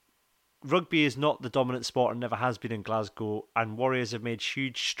 Rugby is not the dominant sport and never has been in Glasgow, and Warriors have made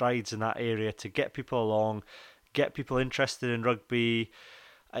huge strides in that area to get people along, get people interested in rugby.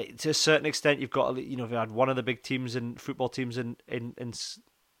 To a certain extent, you've got we had one of the big teams in football teams in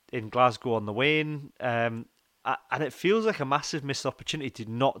Glasgow on the wane. And it feels like a massive missed opportunity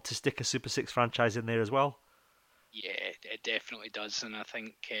not to stick a Super Six franchise in there as well. Yeah, it definitely does, and I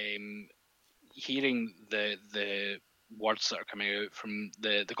think hearing the words that are coming out from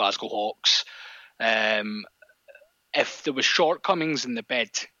the Glasgow Hawks, if there was shortcomings in the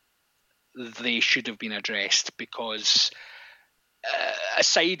bid, they should have been addressed because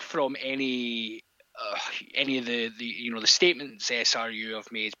aside from any of the statements SRU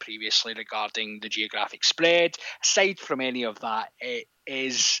have made previously regarding the geographic spread, aside from any of that, it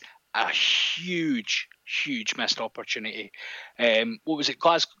is a huge huge missed opportunity. What was it?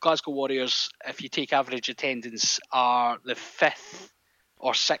 Glasgow Warriors, if you take average attendance, are the 5th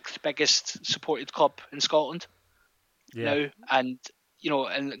or 6th biggest supported club in Scotland now, and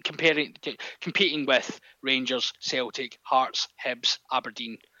and competing with Rangers, Celtic, Hearts, Hibs,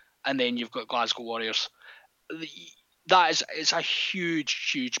 Aberdeen, and then you've got Glasgow Warriors. It's a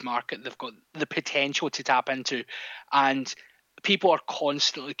huge market. They've got the potential to tap into, and people are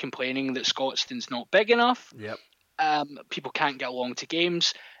constantly complaining that Scotstoun's not big enough. Yep. People can't get along to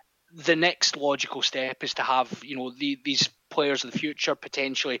games. The next logical step is to have these players of the future,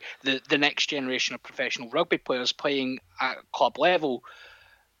 potentially the next generation of professional rugby players playing at club level.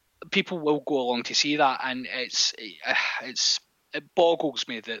 People will go along to see that, and it boggles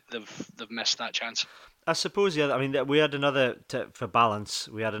me that they've missed that chance. I suppose, yeah. I mean, we had another for balance.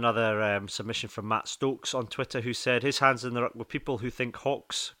 We had another submission from Matt Stokes on Twitter, who said his hands in the ruck with people who think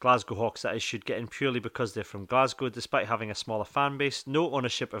Glasgow Hawks, that is, should get in purely because they're from Glasgow, despite having a smaller fan base, no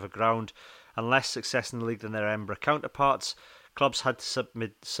ownership of a ground, and less success in the league than their Edinburgh counterparts. Clubs had to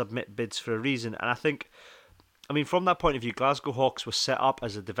submit bids for a reason, and I think, I mean, from that point of view, Glasgow Hawks was set up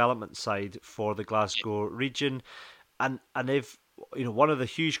as a development side for the Glasgow region, and they've, one of the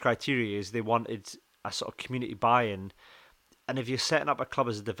huge criteria is they wanted a sort of community buy-in, and if you're setting up a club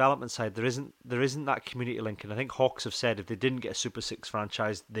as a development side, there isn't that community link. And I think Hawks have said if they didn't get a Super 6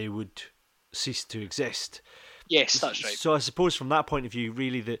 franchise, they would cease to exist. Yes, that's right. So I suppose from that point of view,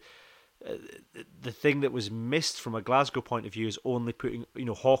 really the thing that was missed from a Glasgow point of view is only putting,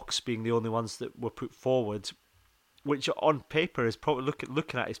 Hawks being the only ones that were put forward, which on paper is probably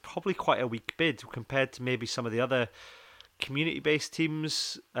looking at is probably quite a weak bid compared to maybe some of the other community-based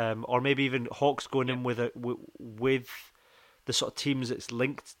teams, or maybe even Hawks going in with the sort of teams that's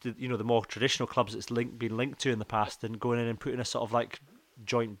linked to, the more traditional clubs that's been linked to in the past, and going in and putting a sort of like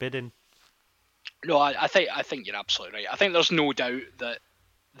joint bid in. No, I think you're absolutely right. I think there's no doubt that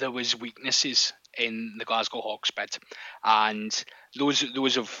there was weaknesses in the Glasgow Hawks bid, and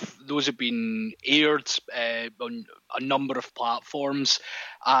those have been aired on a number of platforms.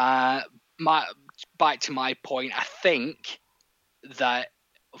 Back to my point, I think that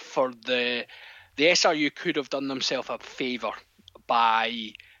for the SRU could have done themselves a favour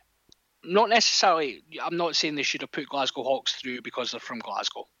by not necessarily. I'm not saying they should have put Glasgow Hawks through because they're from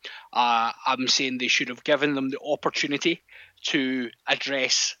Glasgow. I'm saying they should have given them the opportunity to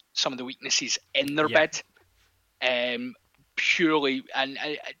address some of the weaknesses in their bid. Purely, and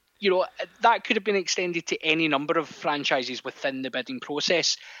that could have been extended to any number of franchises within the bidding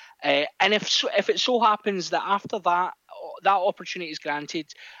process. And if it so happens that after that opportunity is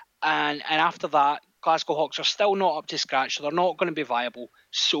granted, and after that Glasgow Hawks are still not up to scratch, so they're not going to be viable,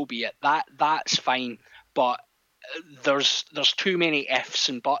 so be it. That's fine. But there's too many ifs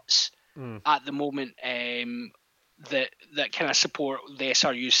and buts at the moment that kind of support the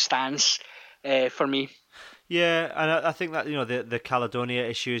SRU's stance for me. Yeah, and I think that the Caledonia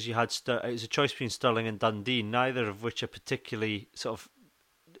issues you had, it was a choice between Stirling and Dundee, neither of which are particularly sort of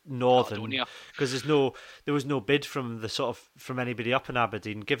northern, because there was no bid from anybody up in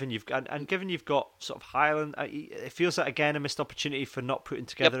Aberdeen. Given you've got sort of Highland, it feels like again a missed opportunity for not putting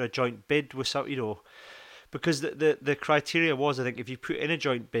together a joint bid with some, because the criteria was, I think, if you put in a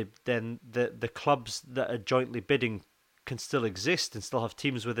joint bid, then the clubs that are jointly bidding can still exist and still have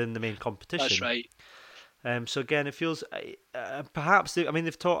teams within the main competition. That's right. So again, it feels perhaps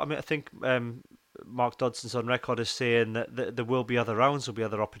they've talked. I think Mark Dodson's on record as saying that there will be other rounds, there'll be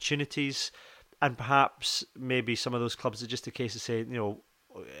other opportunities, and perhaps maybe some of those clubs are just a case of saying,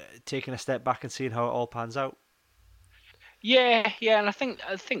 taking a step back and seeing how it all pans out. Yeah, and I think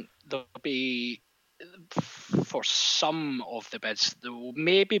there'll be, for some of the bids, there will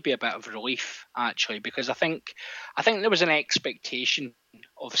maybe be a bit of relief actually, because I think there was an expectation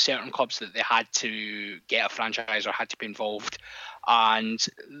of certain clubs that they had to get a franchise or had to be involved, and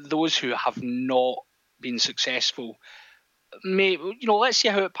those who have not been successful, let's see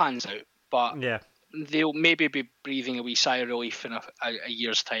how it pans out. But yeah, they'll maybe be breathing a wee sigh of relief in a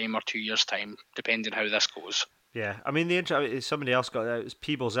year's time or 2 years' time, depending how this goes. Yeah, I mean, somebody else got it was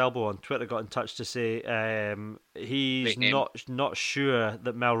Peebles Elbow on Twitter got in touch to say he's not sure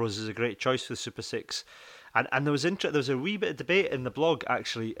that Melrose is a great choice for the Super 6. And there was a wee bit of debate in the blog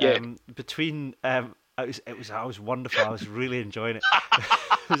actually between it was wonderful. I was really enjoying it.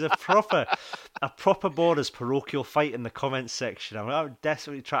 It was a proper Borders parochial fight in the comments section. I'm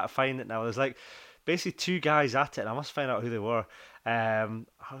desperately trying to find it now. There's like basically two guys at it, and I must find out who they were.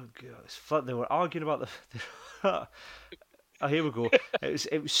 They were arguing about the. Oh, here we go.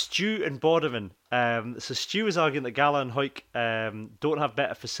 It was Stu and Bodeman. So Stu was arguing that Gala and Hoyk don't have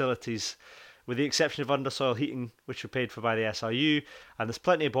better facilities with the exception of undersoil heating, which were paid for by the SRU. And there's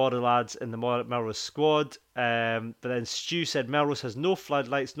plenty of border lads in the Melrose squad. But then Stu said Melrose has no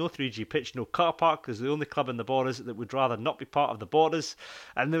floodlights, no 3G pitch, no car park. There's the only club in the Borders that would rather not be part of the Borders.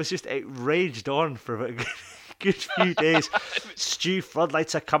 And there was just, it raged on for a good few days. Stu,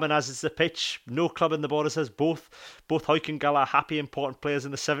 floodlights are coming, as is the pitch. No club in the Borders has both. Both Hoyk and Gala are happy, important players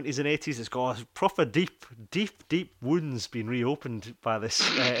in the 70s and 80s. It's got proper deep wounds being reopened by this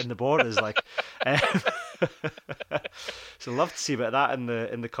in the Borders. So love to see a bit of that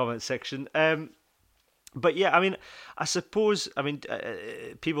in the comment section. But yeah, I mean, I suppose,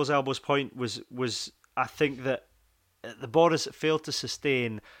 People's Elbow's point was I think that the Borders failed to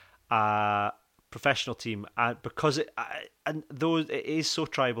sustain a professional team, because it is so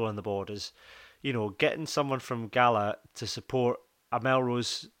tribal in the Borders. Getting someone from Gala to support a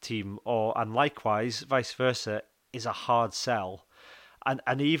Melrose team, and likewise vice versa, is a hard sell,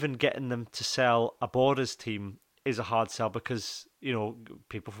 and even getting them to sell a Borders team is a hard sell, because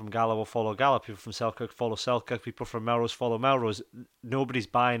people from Gala will follow Gala, people from Selkirk follow Selkirk, people from Melrose follow Melrose. Nobody's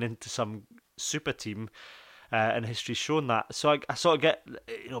buying into some super team, and history's shown that. So I sort of get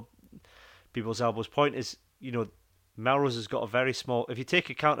People's Elbow's point is, Melrose has got a very small. If you take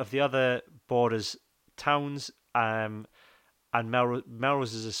account of the other Borders towns, and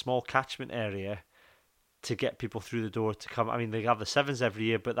Melrose is a small catchment area to get people through the door to come. I mean, they have the Sevens every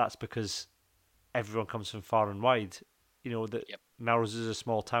year, but that's because everyone comes from far and wide. That Yep. Melrose is a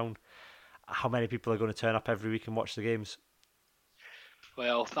small town. How many people are going to turn up every week and watch the games?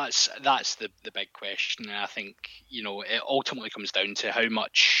 Well, that's the big question, and I think it ultimately comes down to how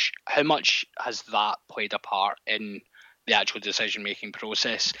much has that played a part in the actual decision making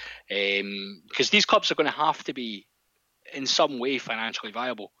process, because these clubs are going to have to be in some way financially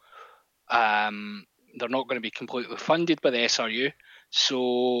viable. They're not going to be completely funded by the SRU,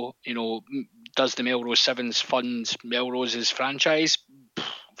 so does the Melrose Sevens fund Melrose's franchise?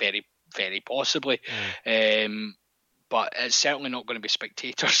 Very, very possibly. But it's certainly not going to be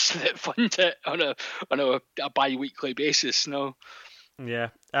spectators that fund it on a bi-weekly basis. No. Yeah.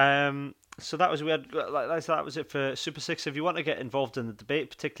 So that was that was it for Super Six. If you want to get involved in the debate,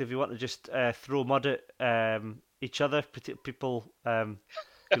 particularly if you want to just throw mud at each other, people who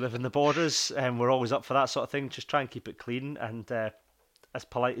live in the Borders, we're always up for that sort of thing. Just try and keep it clean and as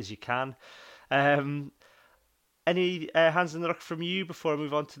polite as you can. Any hands in the ruck from you before I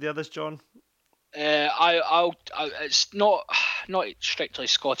move on to the others, John? It's not strictly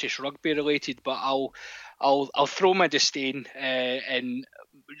Scottish rugby related, but I'll throw my disdain in.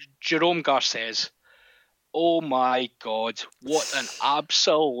 Jerome Garces. Oh my God, what an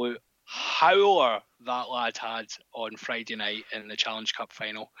absolute howler that lad had on Friday night in the Challenge Cup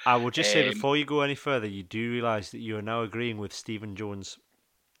final. I will just say before you go any further, you do realise that you are now agreeing with Stephen Jones.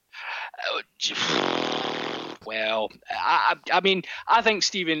 Well, I mean, I think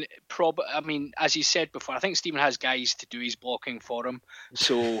Stephen as he said before, I think Stephen has guys to do his blocking for him.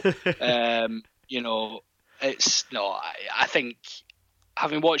 So, I think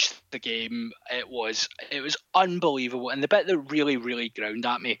having watched the game, it was unbelievable. And the bit that really, really ground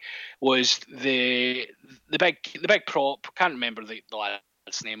at me was the big prop. Can't remember the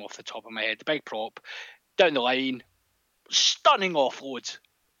lad's name off the top of my head. The big prop down the line, stunning offload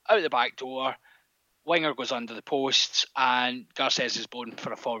out the back door. Winger goes under the posts, and Garces is blown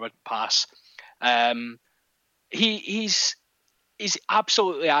for a forward pass. He's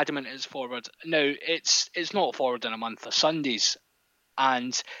absolutely adamant it's forward. Now it's not forward in a month of Sundays,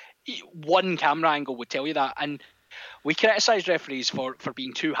 and one camera angle would tell you that. And we criticise referees for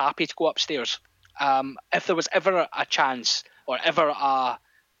being too happy to go upstairs. If there was ever a chance or ever a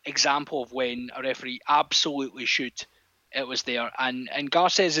example of when a referee absolutely should, it was there. And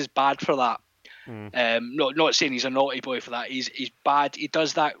Garces is bad for that. Not saying he's a naughty boy for that. He's bad. He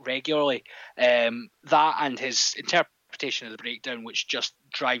does that regularly. That and his interpretation of the breakdown, which just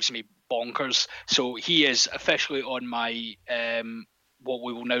drives me bonkers. So he is officially on my what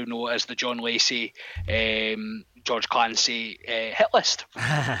we will now know as the John Lacey, George Clancy hit list.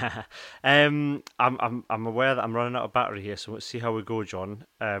 I'm aware that I'm running out of battery here, so let's see how we go, John.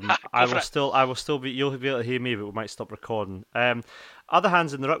 I will still be. You'll be able to hear me, but we might stop recording. Other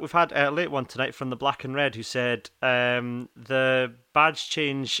hands in the ruck. We've had a late one tonight from the Black and Red, who said the badge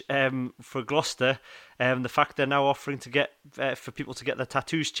change for Gloucester, the fact they're now offering to get for people to get their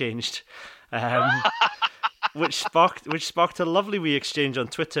tattoos changed. Which sparked a lovely wee exchange on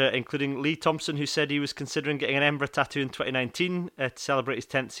Twitter, including Lee Thompson, who said he was considering getting an Embra tattoo in 2019 to celebrate his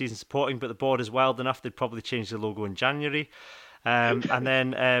 10th season supporting, but the board is wild enough they'd probably change the logo in January. And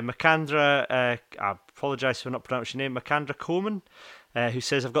then Macandra, I apologise for not pronouncing your name, Macandra Coleman, who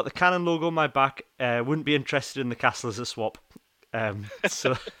says, "I've got the Canon logo on my back. Wouldn't be interested in the castle as a swap."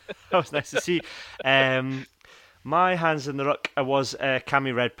 So that was nice to see. My hands in the ruck was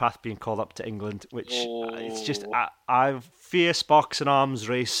Cammy Redpath being called up to England, which it's just I've fierce box and arms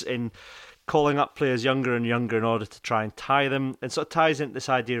race in calling up players younger and younger in order to try and tie them, and sort of ties into this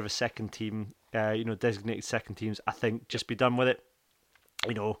idea of a second team, designated second teams. I think just be done with it.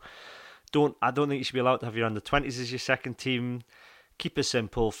 I don't think you should be allowed to have your under-20s as your second team. Keep it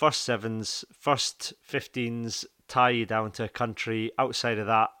simple. First sevens, first 15s, tie you down to a country. Outside of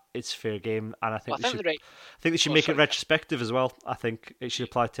that, it's fair game, and I think they should make it retrospective as well. I think it should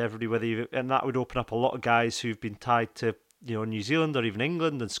apply to everybody, and that would open up a lot of guys who've been tied to New Zealand or even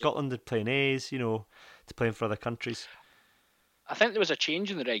England and Scotland and playing A's, to playing for other countries. I think there was a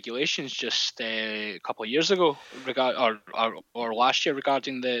change in the regulations just a couple of years ago, or last year,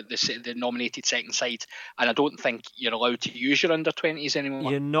 regarding the nominated second side, and I don't think you're allowed to use your under-20s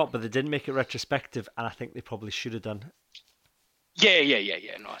anymore. You're not, but they didn't make it retrospective, and I think they probably should have done. Yeah.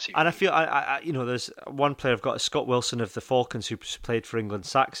 No, I see. And I feel, there's one player I've got, Scott Wilson of the Falcons, who played for England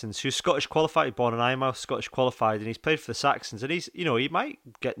Saxons, who's Scottish qualified, born in Eyemouth, Scottish qualified, and he's played for the Saxons, and he's, he might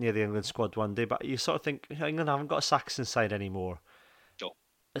get near the England squad one day, but you sort of think, England haven't got a Saxon side anymore. No.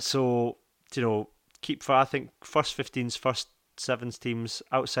 So, keep for, I think, first 15s, first 7s teams.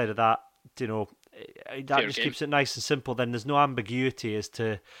 Outside of that, that just keeps it nice and simple. Then there's no ambiguity as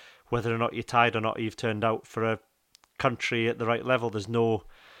to whether or not you're tied or not, you've turned out for a country at the right level. There's no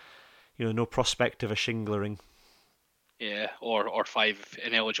prospect of a shinglering. Yeah, or 5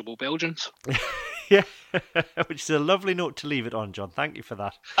 ineligible Belgians. Yeah, which is a lovely note to leave it on, John. Thank you for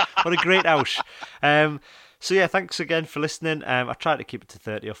that. What a great oush. So yeah, thanks again for listening. I tried to keep it to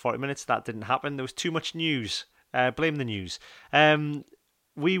 30 or 40 minutes. That didn't happen. There was too much news. Blame the news.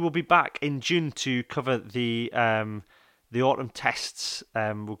 We will be back in June to cover the autumn tests.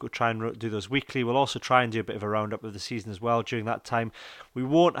 We'll go try and do those weekly. We'll also try and do a bit of a roundup of the season as well during that time. We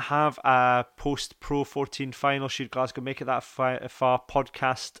won't have a post-Pro 14 final should Glasgow make it that far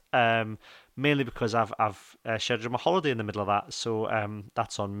podcast, mainly because I've scheduled my holiday in the middle of that, so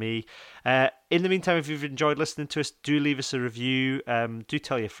that's on me. In the meantime, if you've enjoyed listening to us, do leave us a review. Do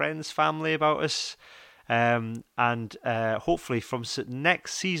tell your friends, family about us. And hopefully from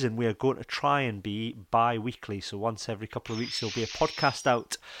next season we are going to try and be bi-weekly, so once every couple of weeks there'll be a podcast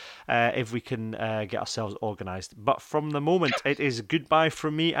out, if we can get ourselves organised. But from the moment, it is goodbye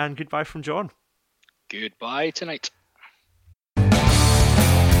from me and goodbye from John. Goodbye tonight.